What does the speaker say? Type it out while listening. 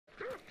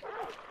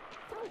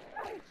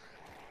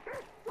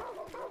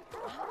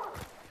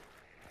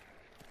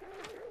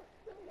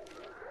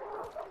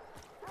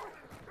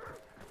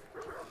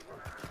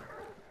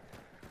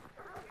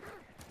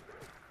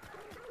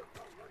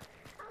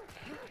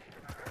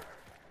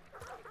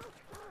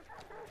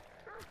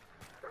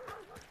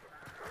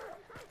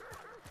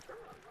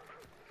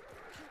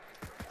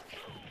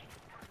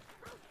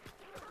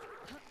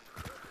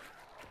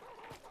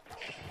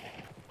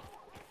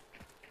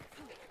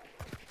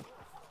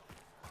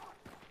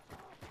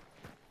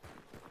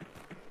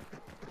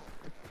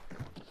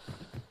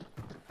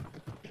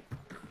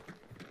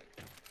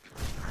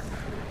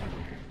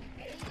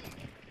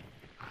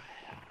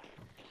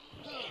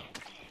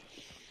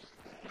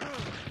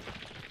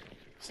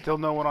Still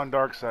no one on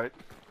dark side.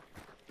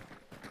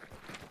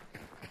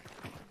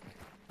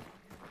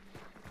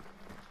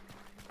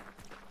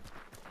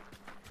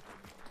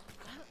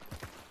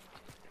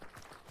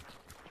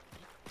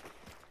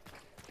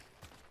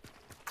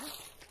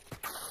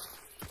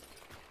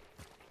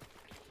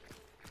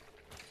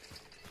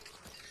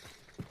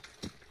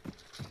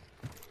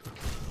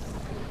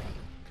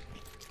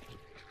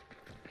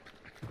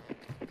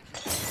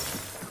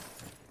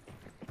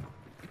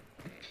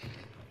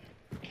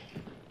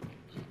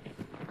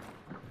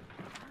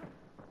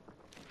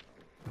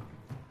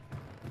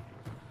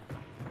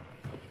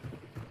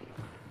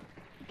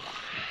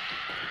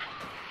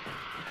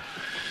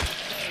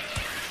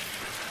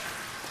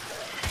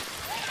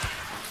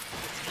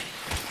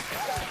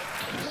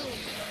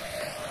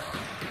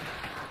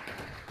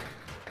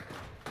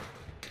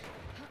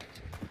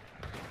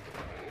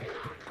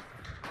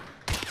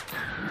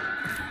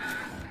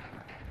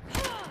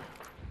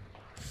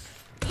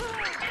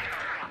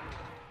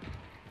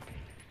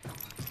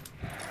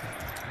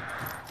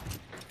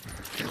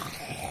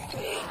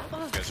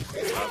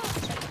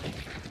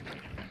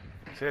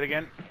 Say it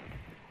again.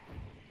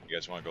 You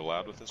guys want to go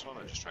loud with this one,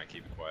 or just try and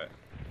keep it quiet?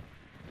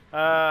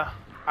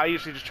 I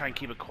usually just try and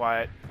keep it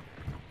quiet.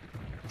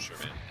 Sure,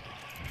 man.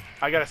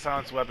 I got a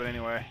silenced weapon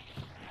anyway.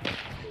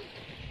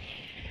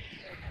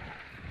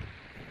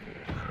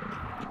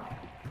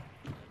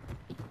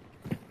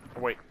 Oh,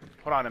 wait,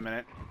 hold on a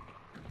minute.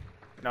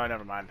 No,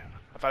 never mind.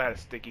 I thought I had a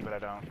sticky, but I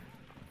don't.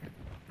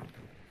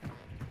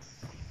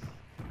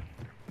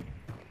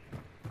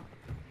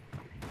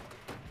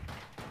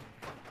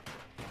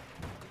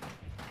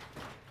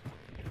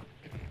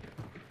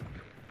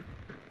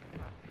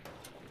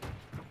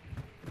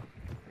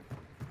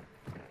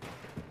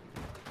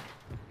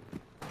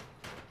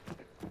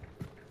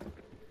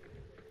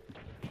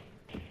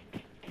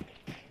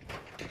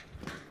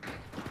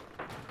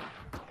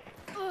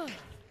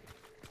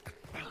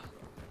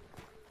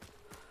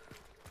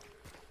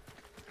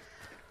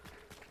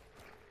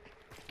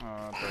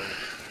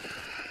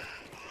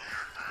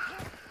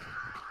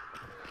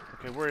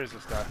 Okay, where is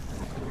this guy?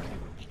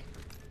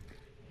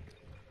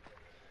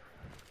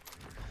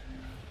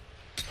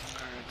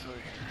 Alright, so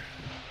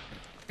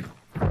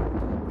here.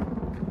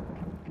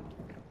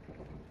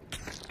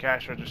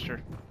 Cash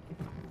register.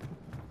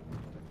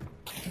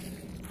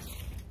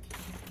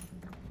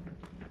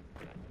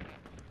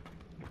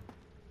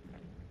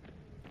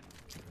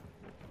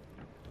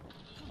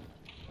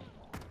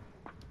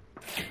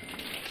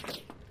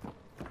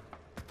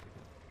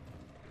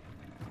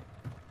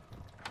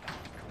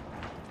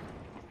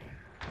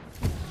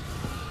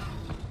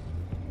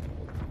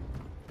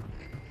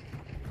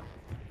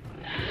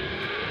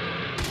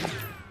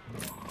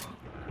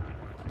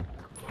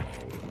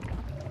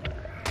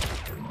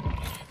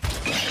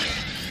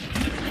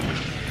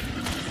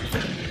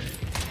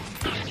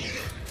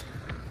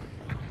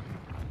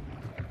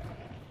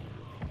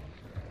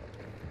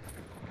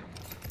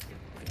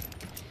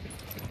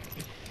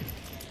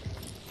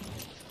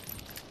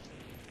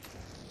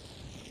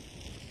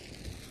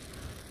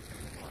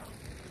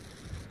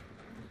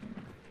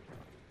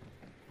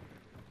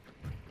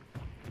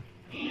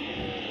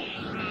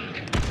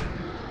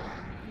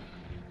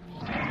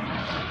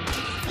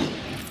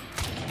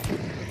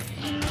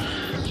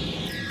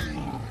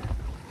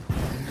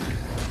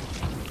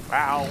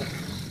 Wow.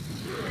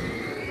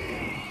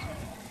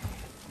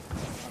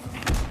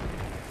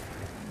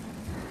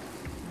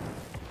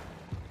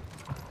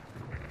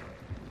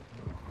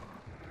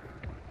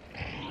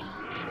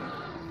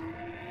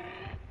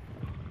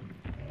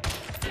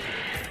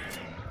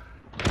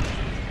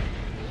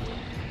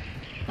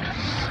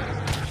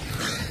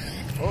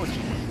 Oh, geez.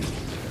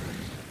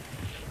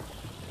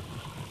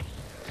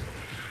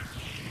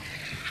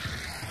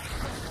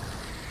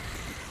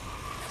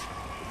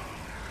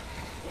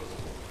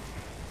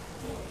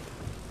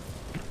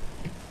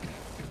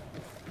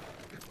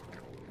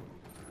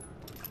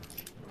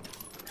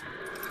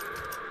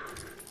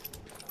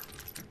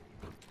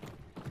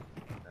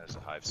 There's a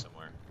hive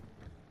somewhere.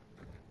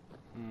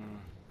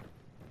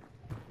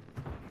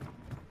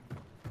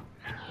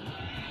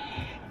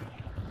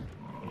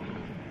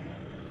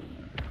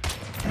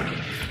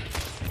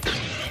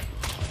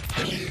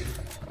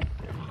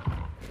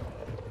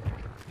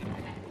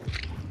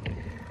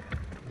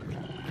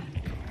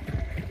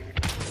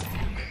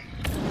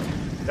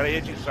 Did I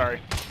hit you? Sorry.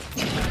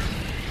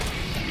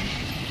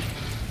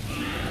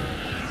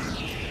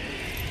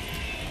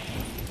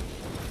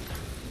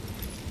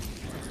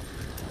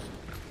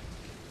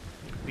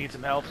 Need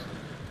some help?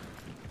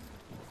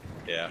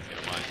 Yeah, if you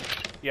don't mind.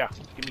 Yeah,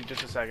 give me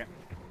just a second.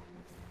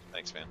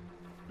 Thanks, man.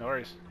 No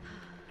worries.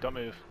 Don't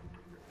move.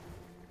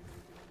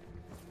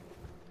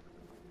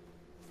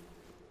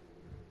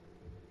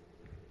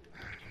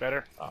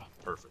 Better? Ah,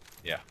 perfect.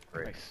 Yeah,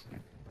 great. Nice.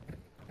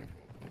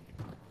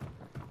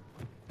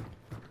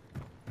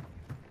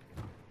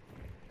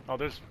 Oh,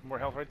 there's more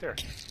health right there.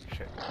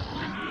 Shit.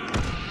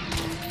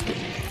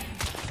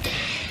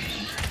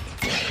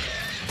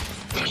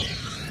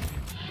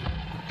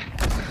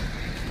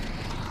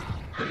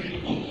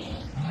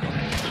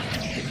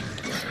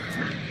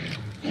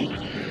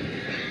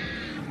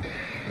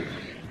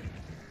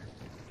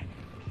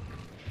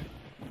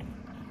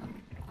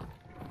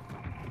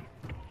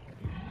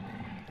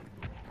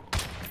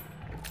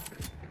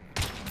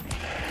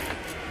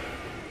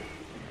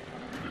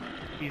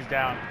 He's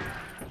down.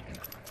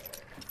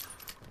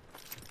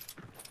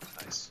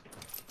 Nice.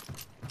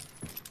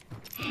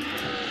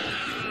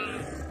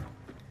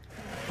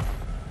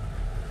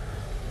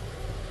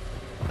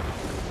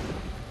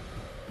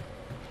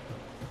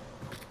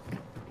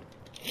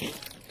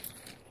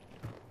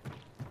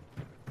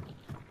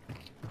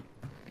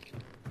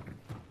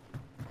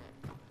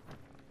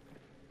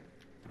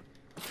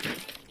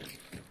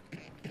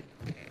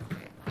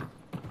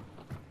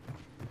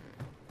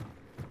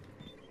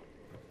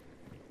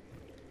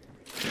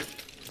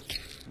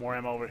 More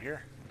ammo over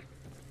here.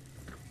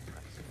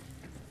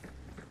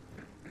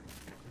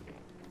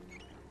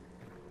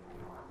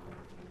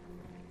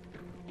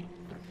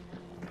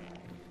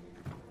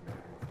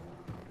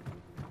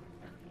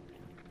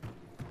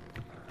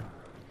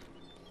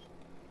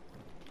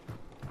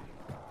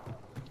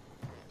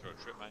 Throw a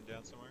trip mine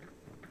down somewhere.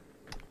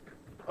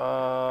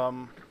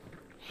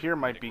 Here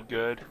might be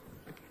good.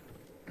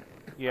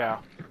 Yeah,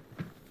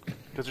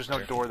 because there's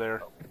no door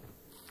there.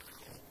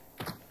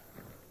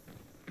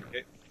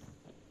 Okay.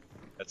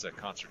 That's a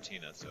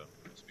concertina, so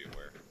just be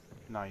aware.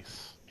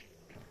 Nice.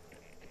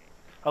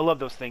 I love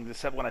those things,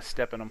 except when I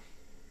step in them.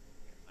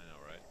 I know,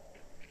 right?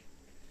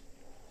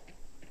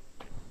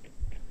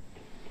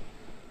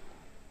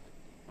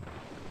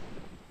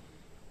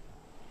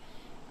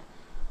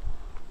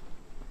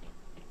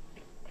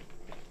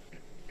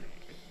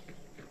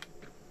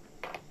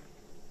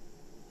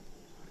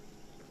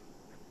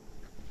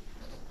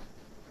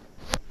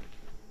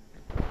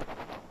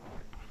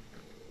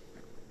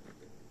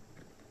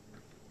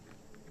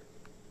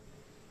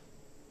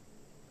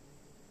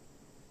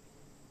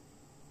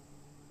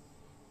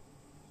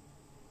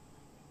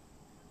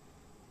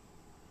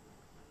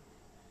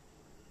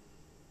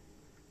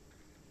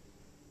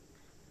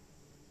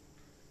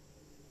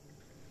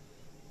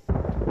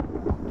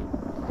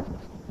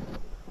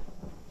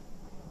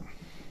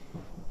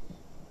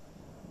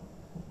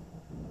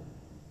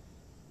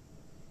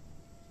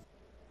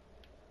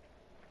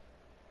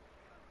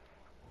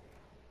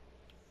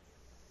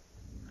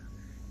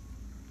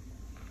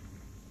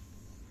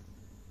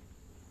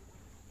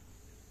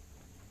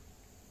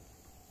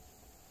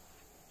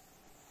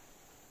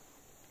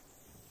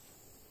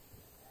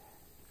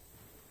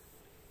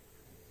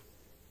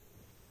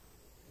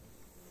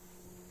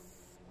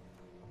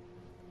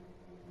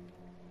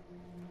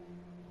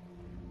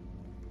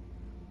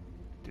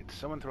 Did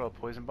someone throw a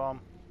poison bomb?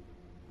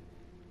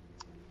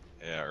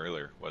 Yeah,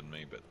 earlier wasn't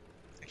me, but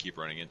I keep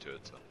running into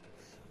it.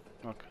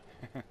 So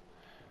Okay.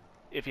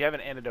 If you have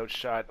an antidote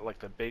shot, like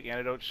the big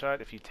antidote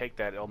shot, if you take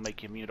that, it'll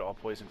make you immune to all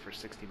poison for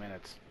 60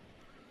 minutes.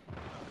 oh,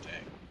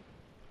 dang.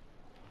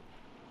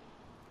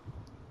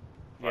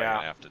 Probably Yeah.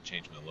 gonna have to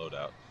change my loadout a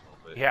little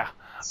bit. Yeah,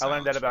 I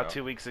learned that Silence about route.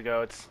 2 weeks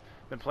ago. It's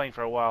been playing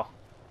for a while.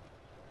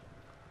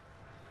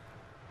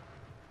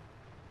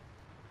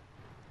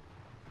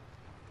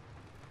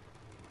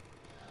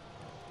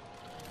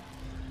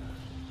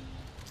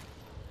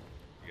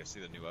 You guys see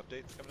the new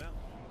updates coming out?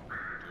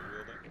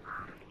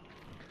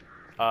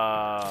 Dual wielding.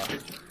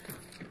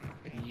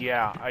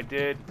 Yeah, I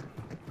did.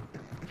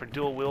 For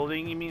dual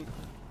wielding, you mean?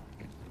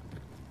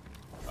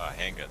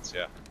 Handguns,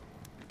 yeah.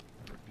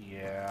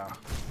 Yeah.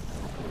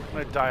 I'm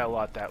gonna die a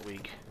lot that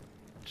week.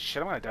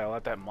 Shit, I'm gonna die a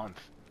lot that month.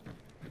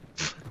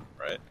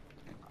 Right.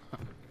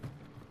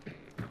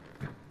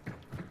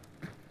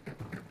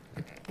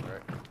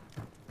 Right.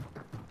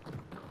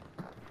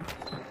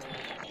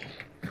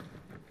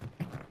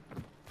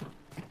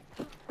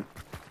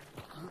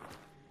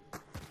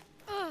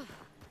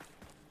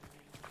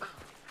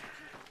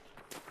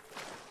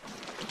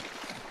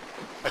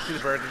 I see the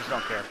birds, I just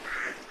don't care.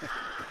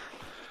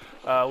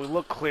 We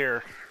look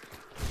clear.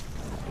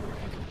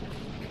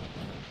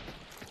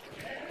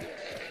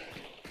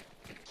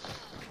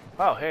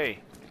 Oh, hey.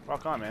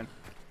 Rock on, man.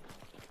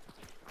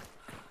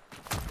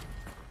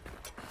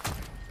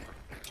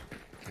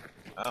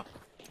 Oh.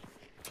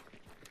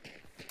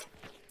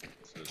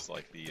 So it's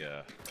like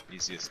the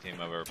easiest game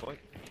I've ever played.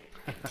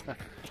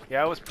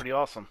 Yeah, it was pretty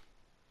awesome.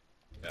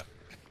 Yeah.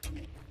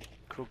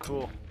 Cool,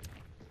 cool.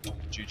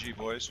 GG,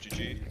 boys.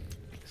 GG.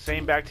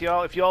 Same back to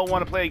y'all. If y'all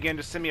want to play again,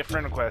 just send me a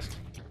friend request.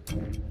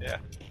 Yeah.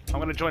 I'm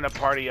gonna join a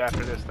party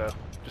after this, though.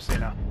 Just so you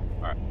know.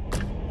 Alright.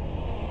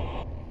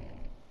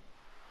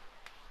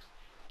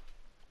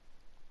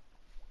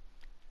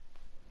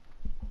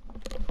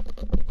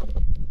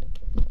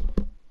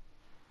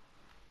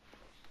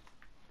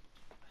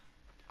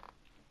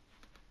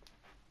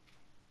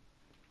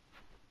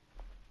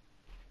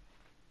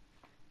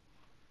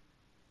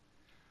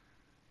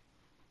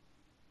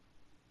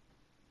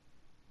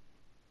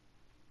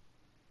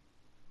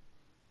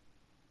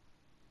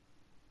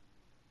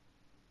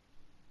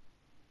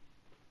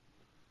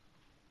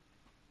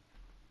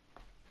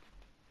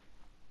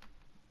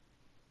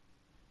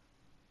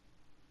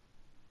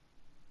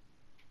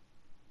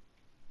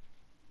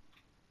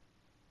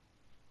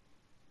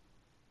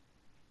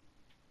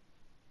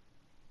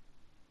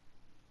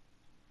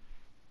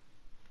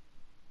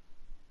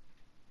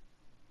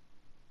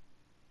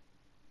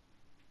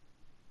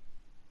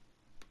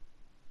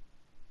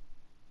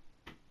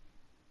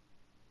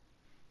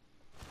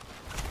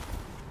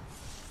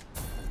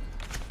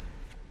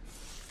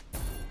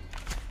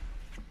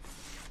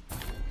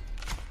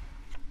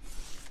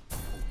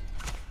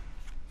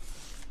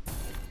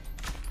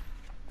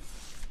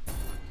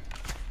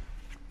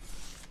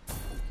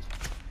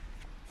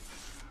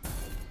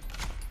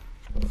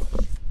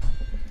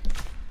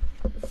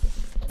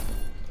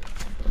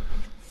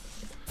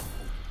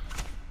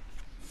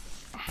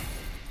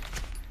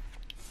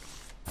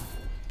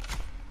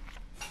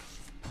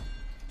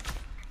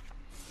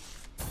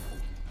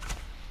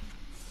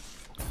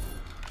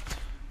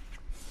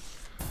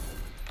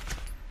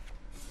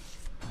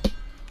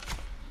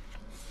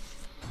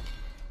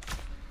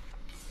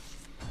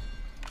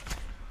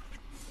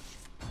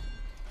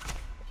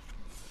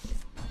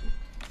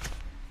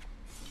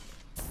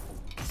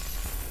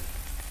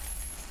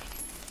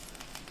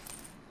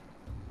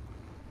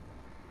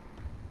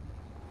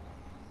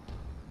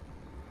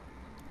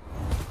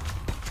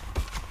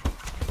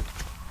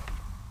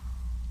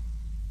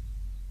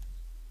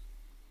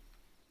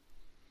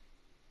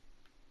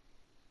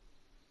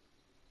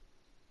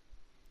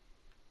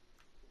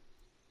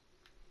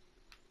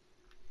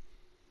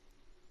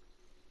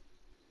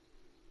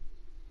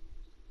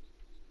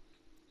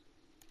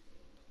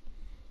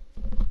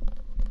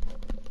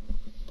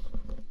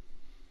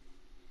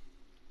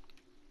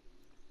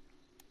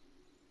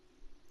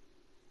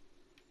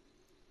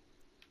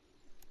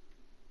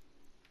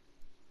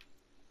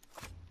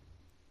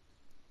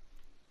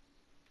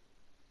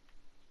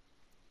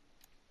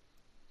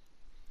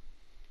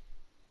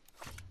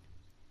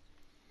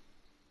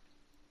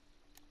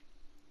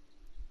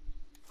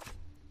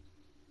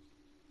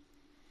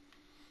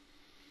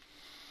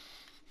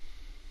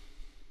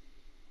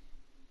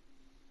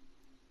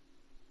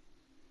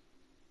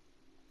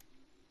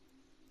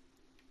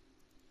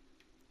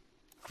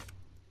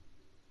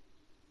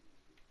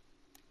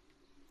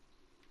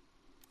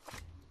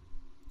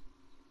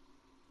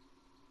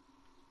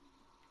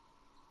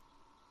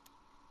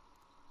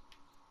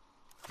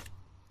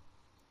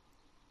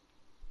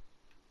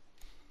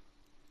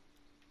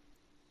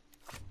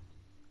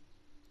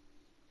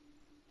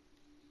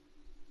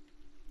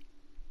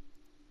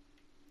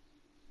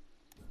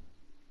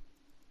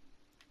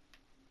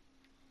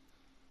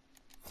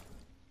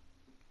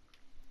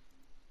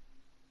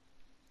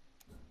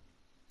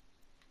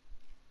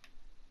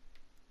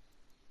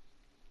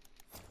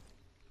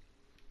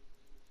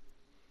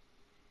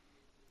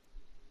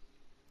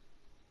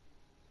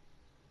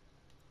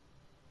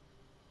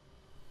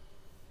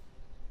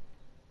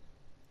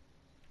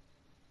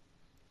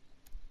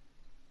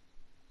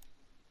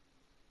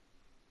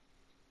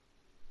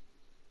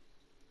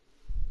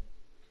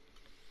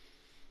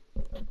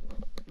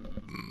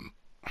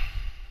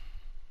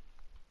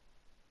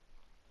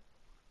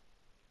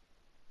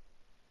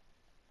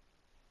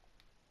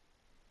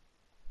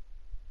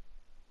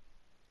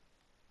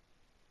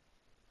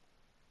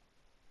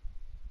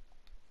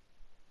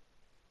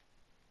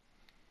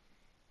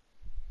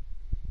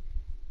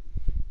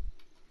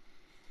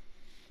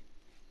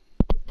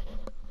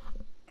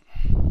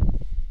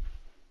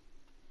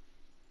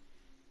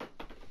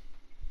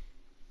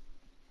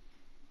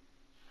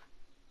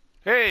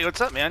 Hey, what's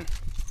up, man?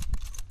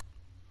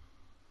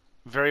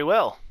 Very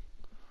well.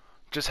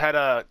 Just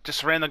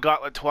ran the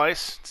gauntlet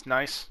twice. It's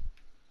nice.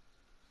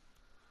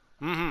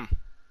 Mm-hmm.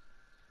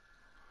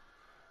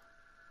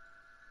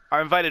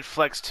 I invited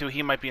Flex too.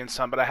 He might be in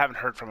some, but I haven't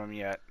heard from him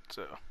yet.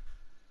 So.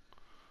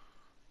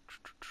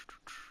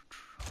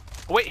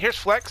 Oh, wait, here's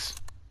Flex.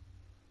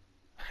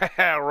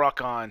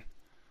 Rock on.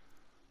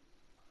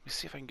 Let me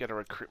see if I can get a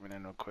recruitment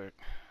in real quick.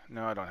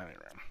 No, I don't have any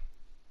room.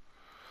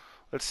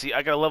 Let's see.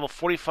 I got a level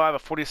 45, a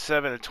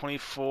 47, a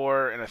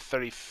 24, and a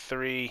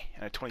 33,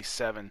 and a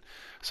 27.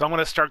 So I'm going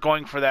to start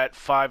going for that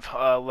 5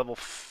 level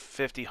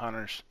 50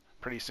 hunters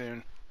pretty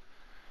soon.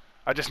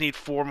 I just need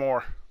 4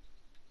 more.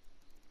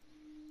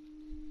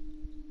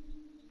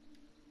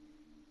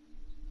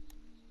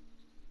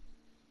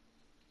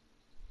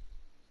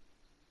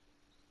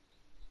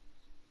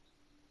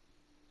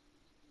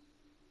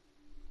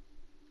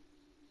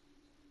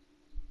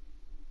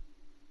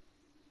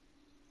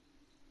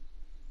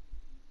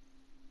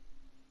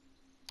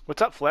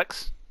 What's up,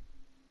 Flex?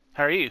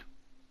 How are you?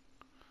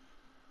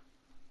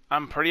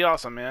 I'm pretty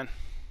awesome, man.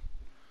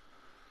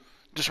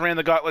 Just ran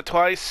the gauntlet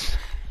twice.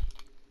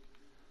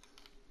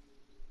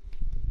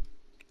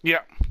 Yeah.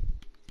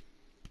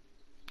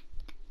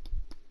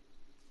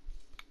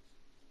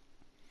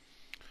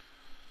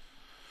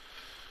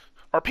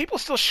 Are people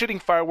still shooting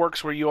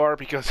fireworks where you are?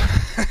 Because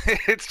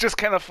it's just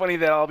kind of funny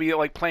that I'll be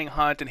like playing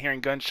Hunt and hearing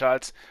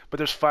gunshots, but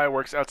there's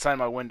fireworks outside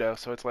my window,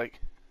 so it's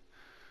like,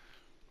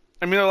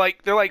 I mean,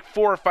 they're like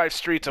 4 or 5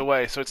 streets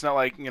away, so it's not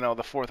like, you know,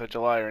 the 4th of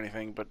July or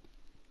anything, but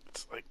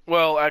it's like,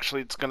 well,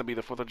 actually, it's gonna be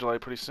the 4th of July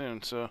pretty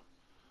soon, so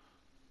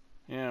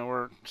yeah,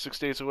 we're 6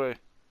 days away.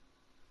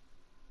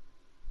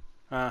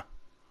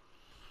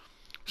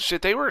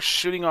 Shit, they were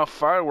shooting off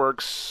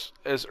fireworks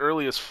as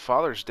early as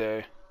Father's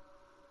Day.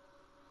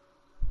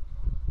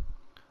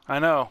 I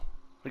know.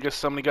 I guess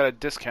somebody got a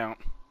discount.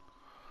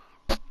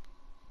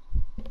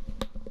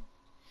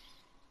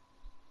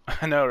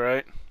 I know,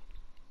 right?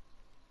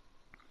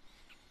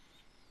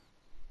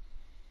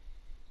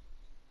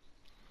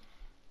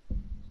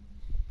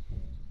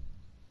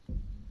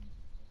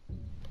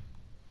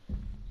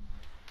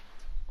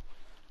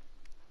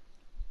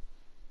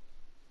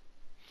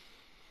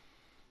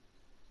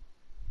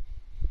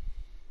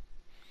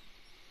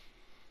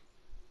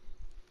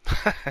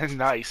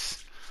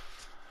 Nice.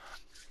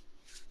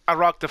 I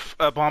rocked a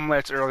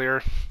bomblets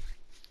earlier.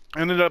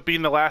 Ended up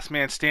being the last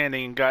man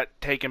standing and got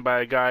taken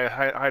by a guy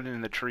hiding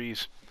in the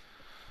trees.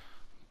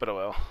 But oh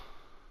well.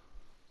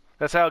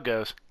 That's how it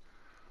goes.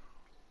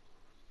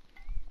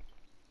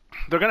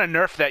 They're gonna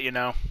nerf that, you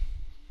know.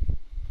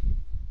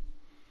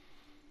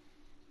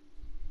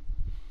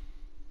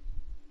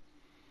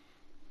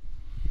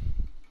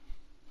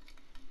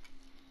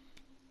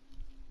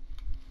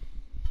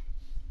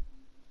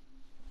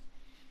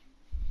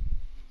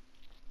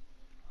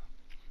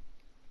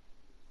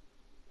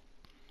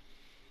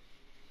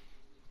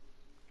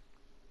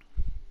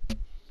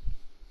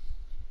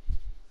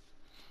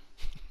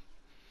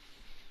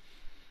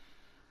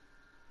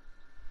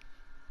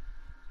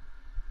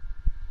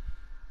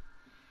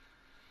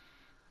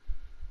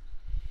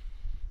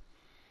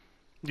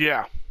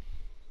 Yeah.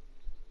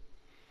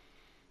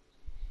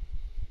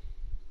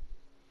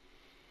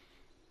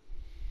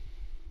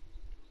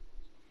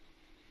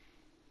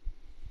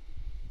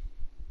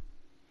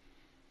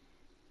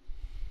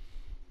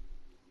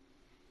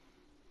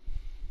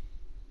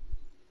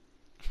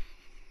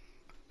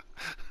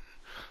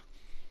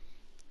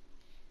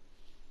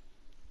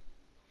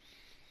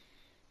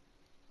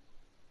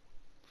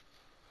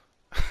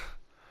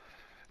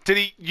 Did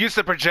he use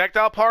the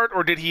projectile part,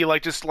 or did he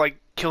like just like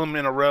kill him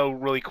in a row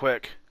really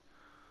quick?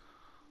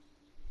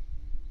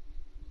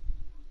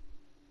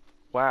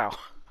 Wow.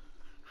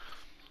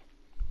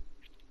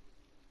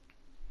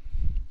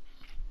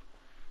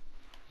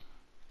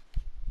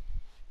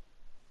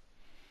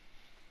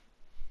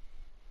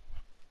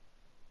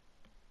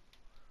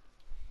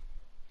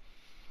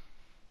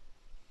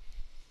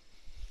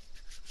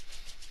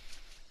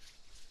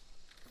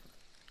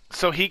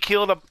 So he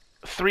killed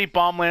 3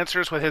 bomb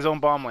lancers with his own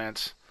bomb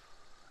lance.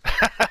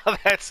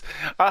 That's.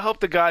 I hope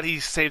to God he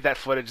saved that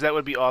footage. That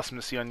would be awesome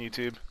to see on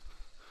YouTube.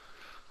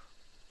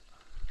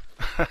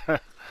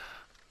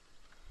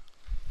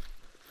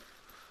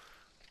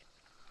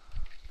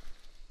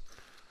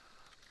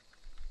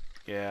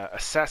 Yeah,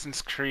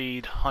 Assassin's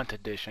Creed Hunt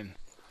Edition.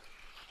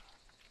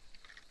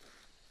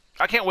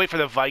 I can't wait for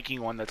the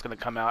Viking one that's going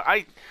to come out.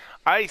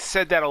 I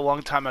said that a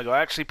long time ago.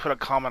 I actually put a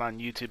comment on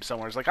YouTube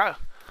somewhere. It's like, I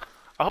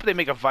hope they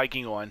make a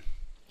Viking one.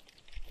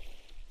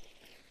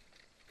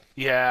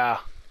 Yeah.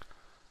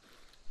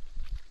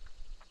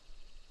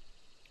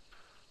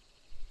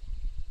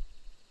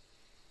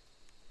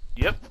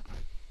 Yep.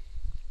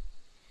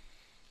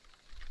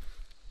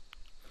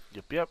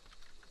 Yep.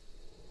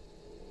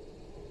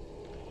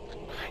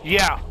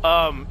 Yeah,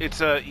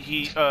 it's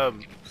a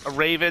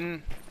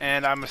Raven,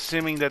 and I'm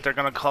assuming that they're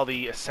gonna call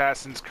the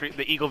Assassin's Creed,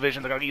 the Eagle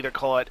Vision, they're gonna either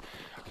call it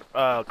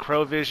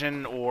Crow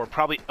Vision or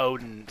probably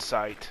Odin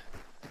Sight.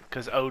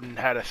 because Odin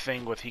had a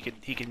thing with he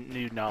can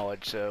knew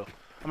knowledge. So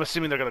I'm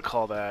assuming they're gonna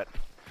call that.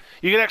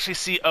 You can actually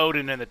see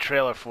Odin in the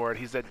trailer for it.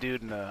 He's that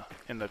dude in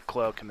the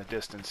cloak in the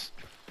distance.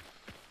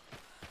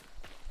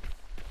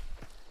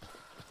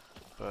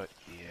 But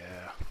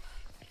yeah.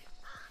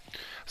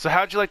 So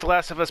how'd you like The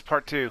Last of Us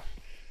Part 2?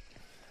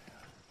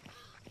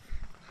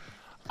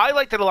 I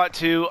liked it a lot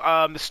too.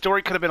 The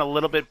story could have been a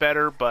little bit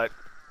better, but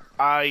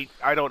I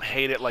don't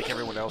hate it like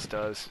everyone else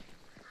does.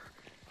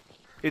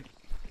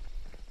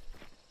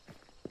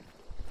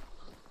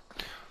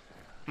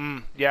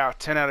 Yeah,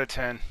 10 out of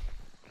 10.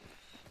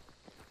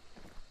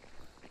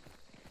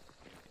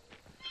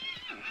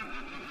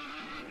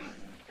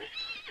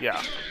 Yeah.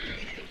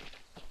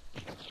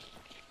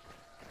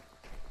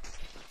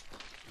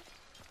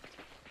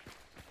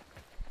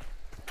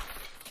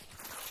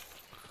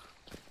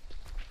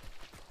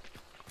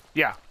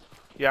 Yeah.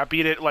 Yeah, I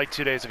beat it like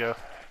 2 days ago.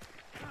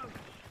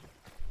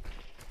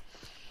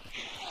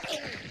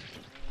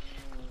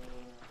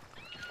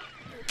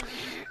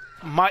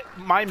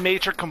 My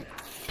major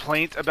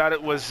complaint about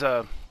it was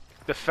the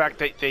fact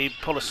that they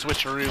pulled a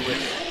switcheroo with...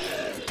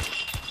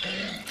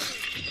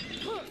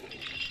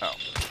 Oh,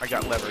 I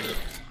got levered.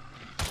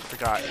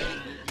 Forgot.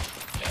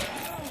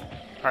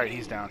 Alright,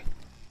 he's down.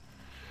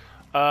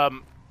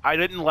 I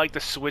didn't like the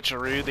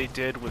switcheroo they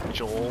did with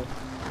Joel.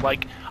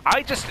 Like,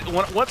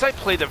 once I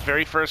played the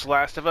very first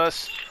Last of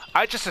Us,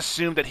 I just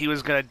assumed that he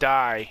was gonna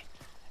die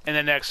in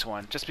the next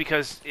one, just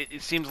because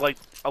it seems like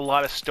a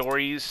lot of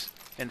stories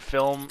and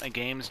film and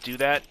games do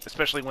that,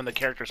 especially when the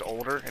character's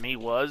older, and he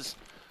was.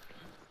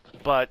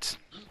 But,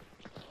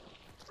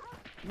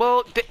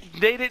 well,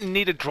 they didn't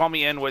need to draw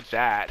me in with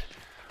that.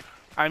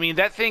 I mean,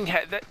 that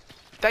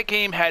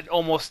game had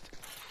almost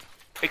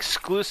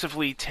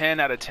exclusively 10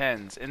 out of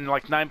 10s, and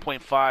like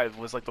 9.5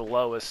 was like the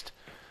lowest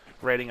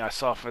rating I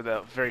saw for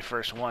the very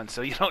first one,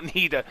 so you don't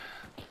need a...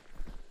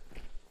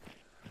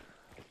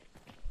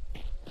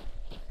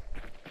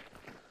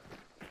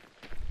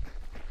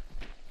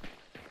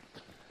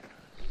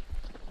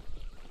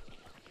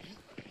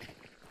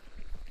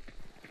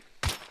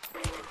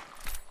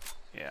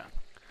 Yeah.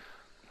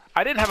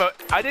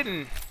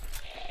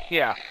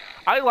 Yeah.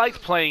 I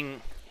liked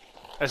playing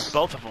as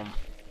both of them.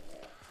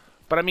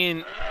 But I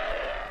mean...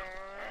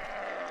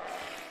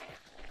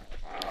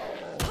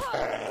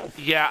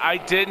 Yeah, I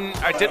didn't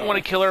want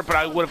to kill her, but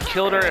I would have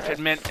killed her if it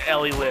meant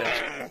Ellie lived.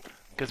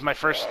 Because my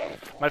first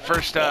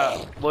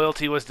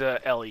loyalty was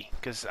to Ellie,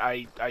 because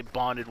I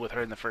bonded with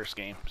her in the first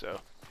game, so...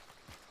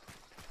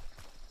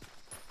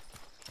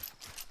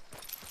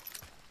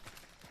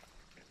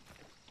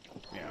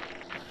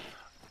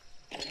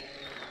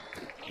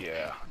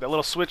 Yeah, that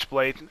little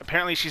switchblade.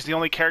 Apparently she's the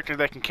only character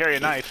that can carry a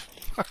knife.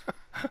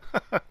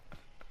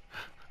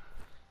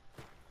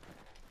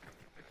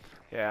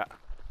 Yeah.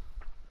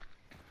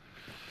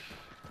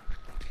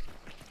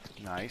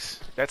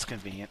 Nice. That's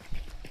convenient.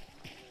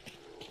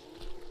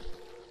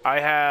 I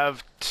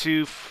have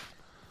two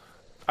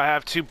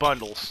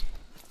bundles.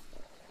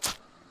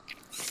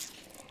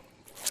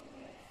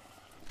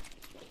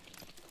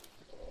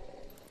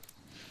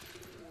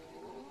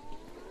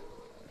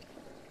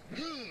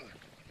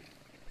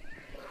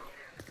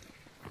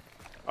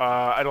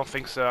 I don't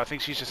think so. I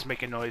think she's just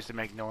making noise to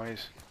make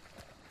noise.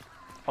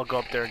 I'll go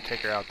up there and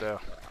take her out, though.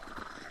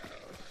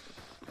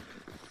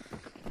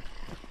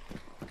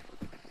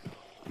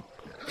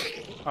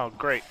 Oh,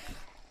 great.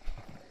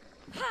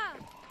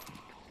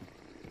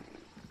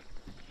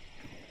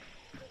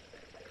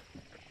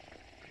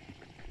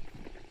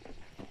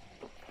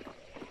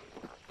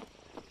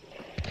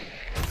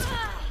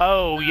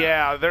 Oh,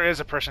 yeah, there is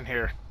a person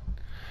here.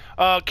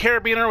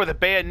 Carabiner with a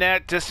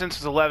bayonet, distance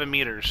is 11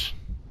 meters.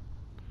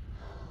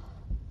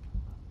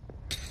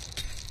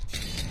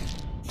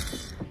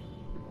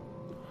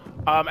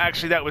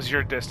 Actually, that was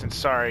your distance,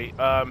 sorry.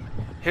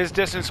 His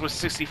distance was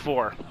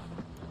 64.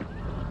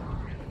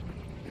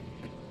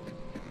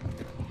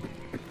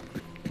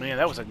 Man,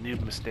 that was a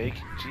noob mistake.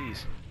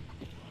 Jeez.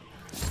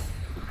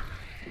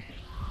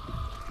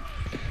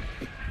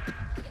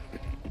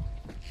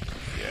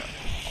 Yeah.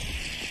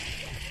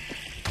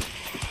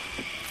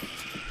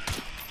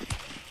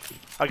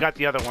 I got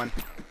the other one.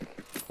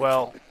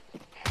 Well...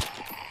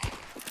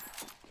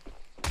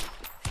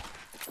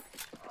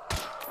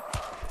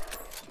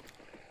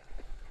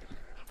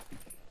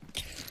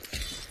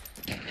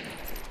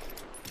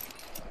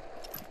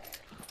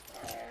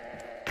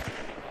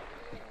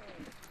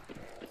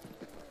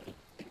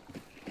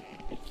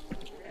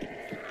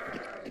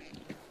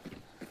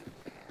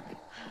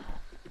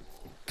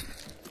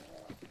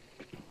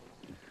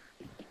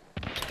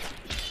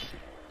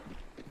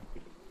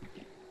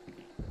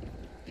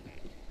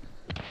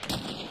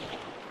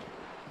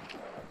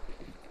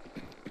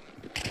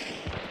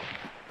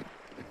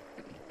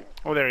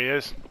 Oh, there he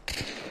is.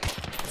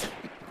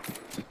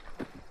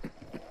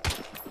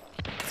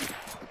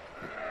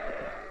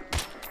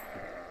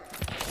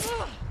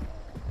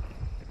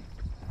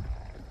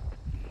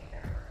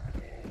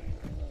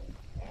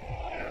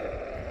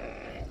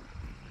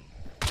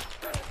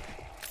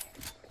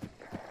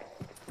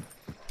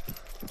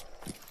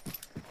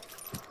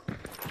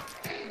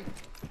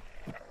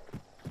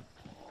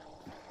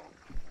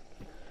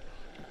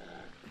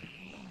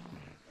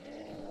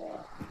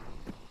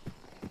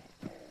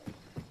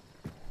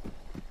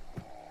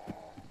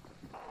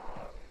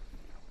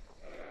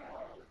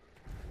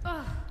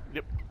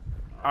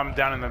 I'm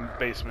down in the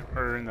basement,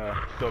 or in the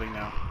building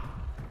now.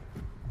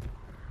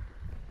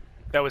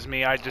 That was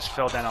me, I just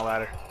fell down a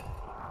ladder.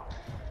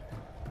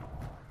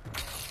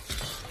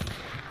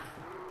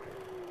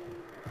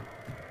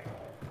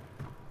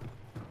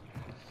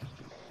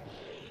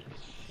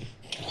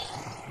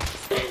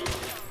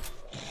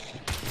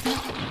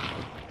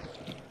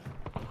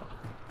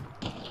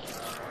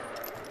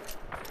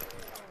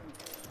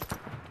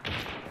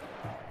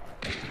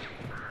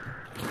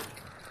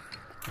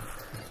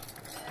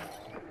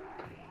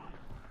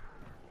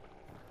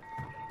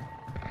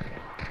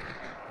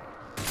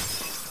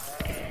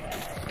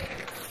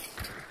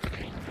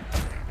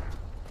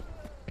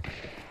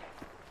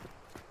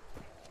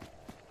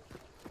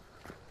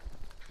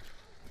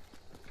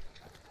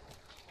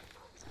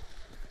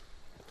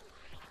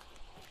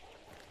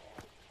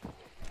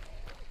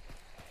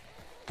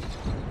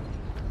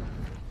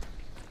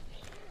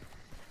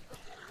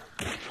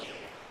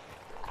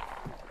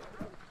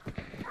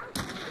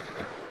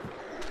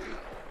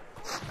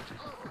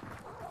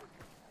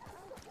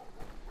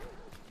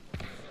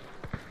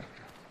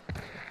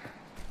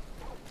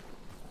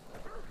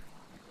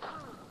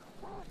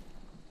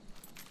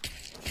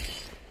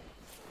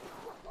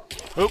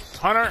 Oop,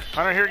 Hunter!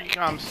 Hunter, here he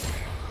comes.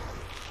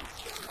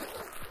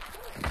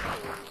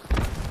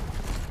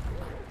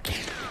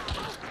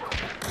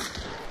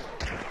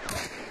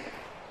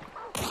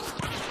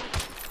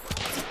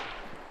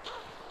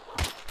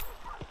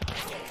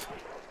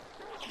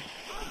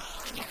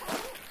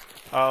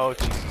 Oh,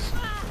 Jesus.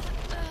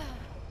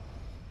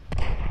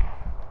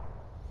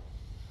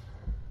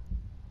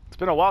 It's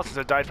been a while since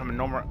I died from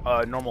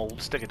a normal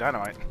stick of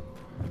dynamite.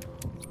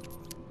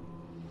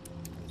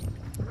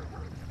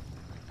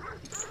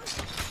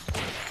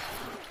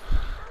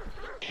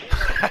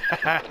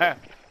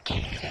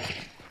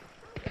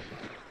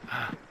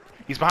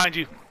 He's behind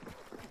you.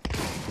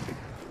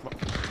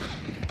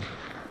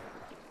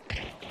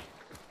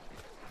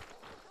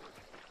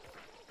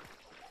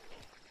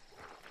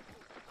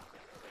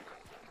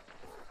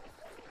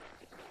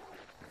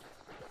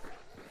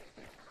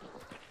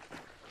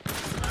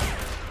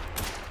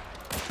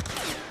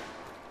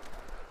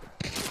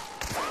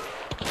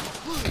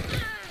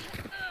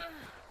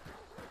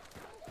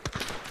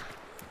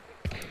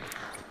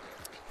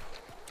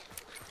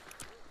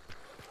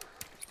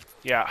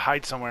 Yeah,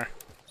 hide somewhere.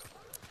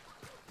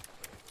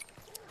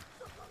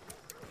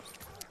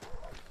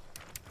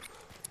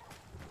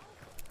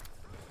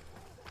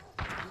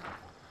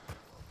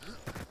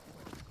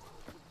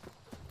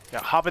 Yeah,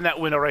 hop in that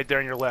window right there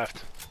on your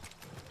left.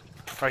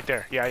 Right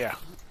there. Yeah, yeah.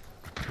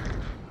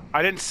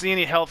 I didn't see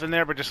any health in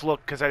there, but just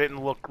look, because I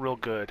didn't look real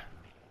good.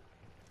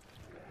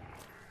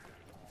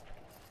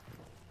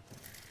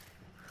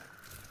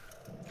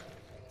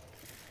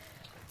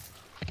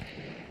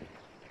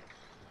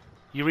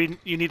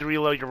 You need to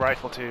reload your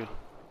rifle too.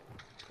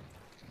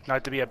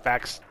 Not to be a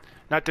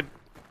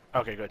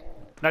okay, good.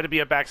 Not to be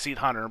a backseat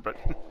hunter, but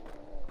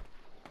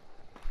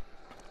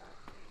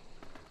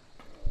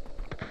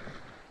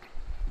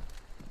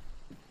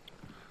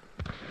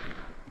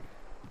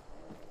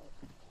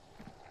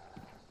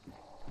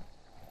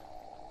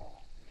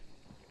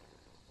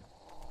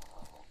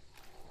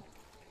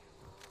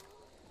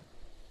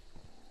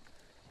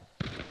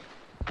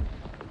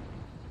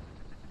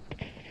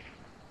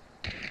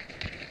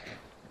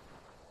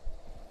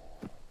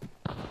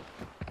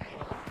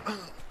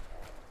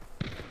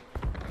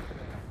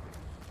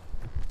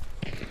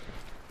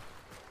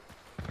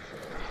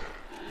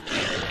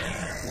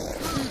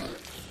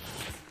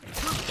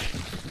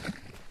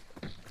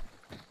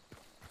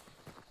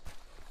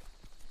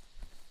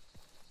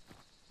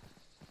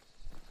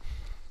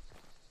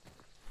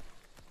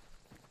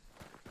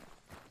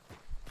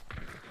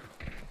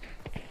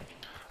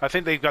I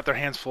think they've got their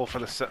hands full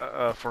for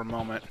for a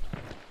moment.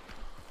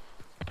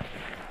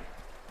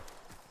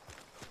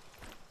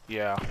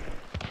 Yeah.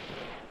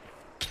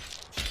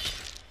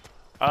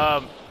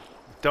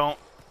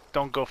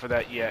 Don't go for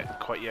that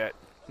yet, quite yet.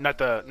 Not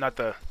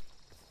the.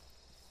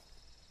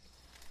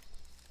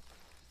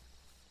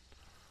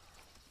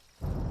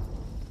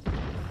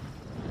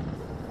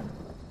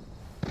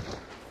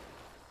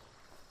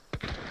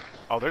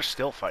 Oh, they're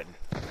still fighting.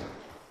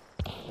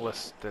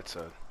 Unless that's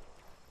a.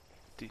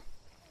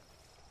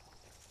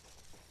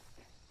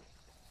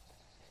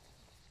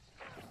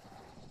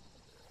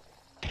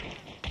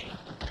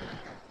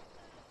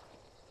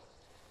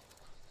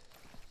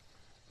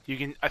 You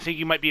can. I think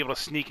you might be able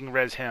to sneak and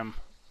res him.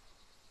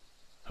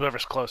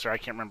 Whoever's closer, I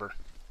can't remember.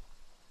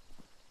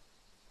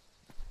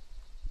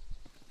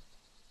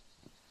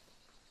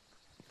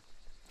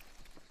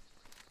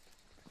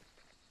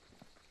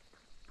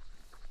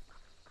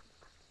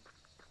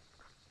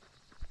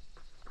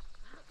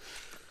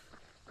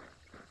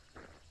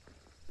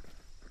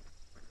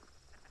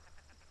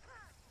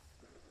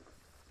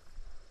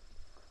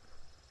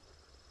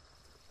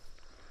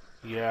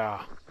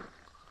 Yeah.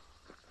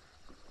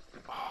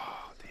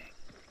 Oh, dang.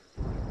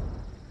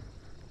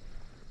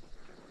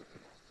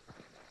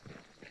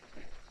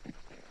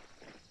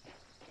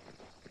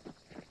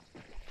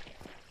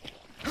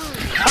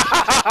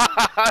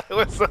 It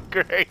was so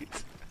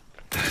great.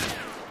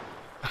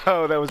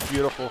 Oh, that was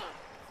beautiful.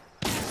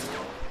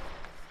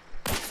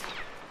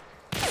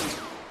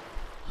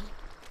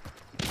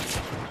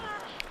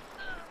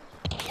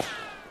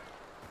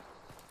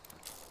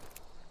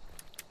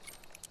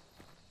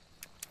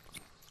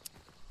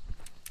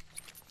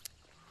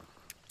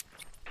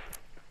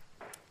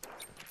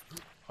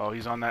 Oh,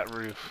 he's on that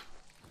roof.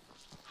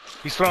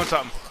 He's throwing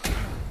something.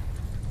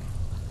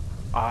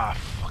 Ah,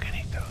 fucking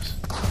hate those.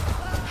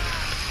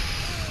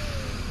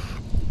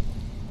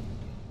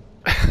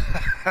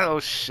 Oh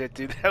shit,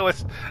 dude, that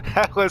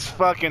was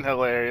fucking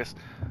hilarious.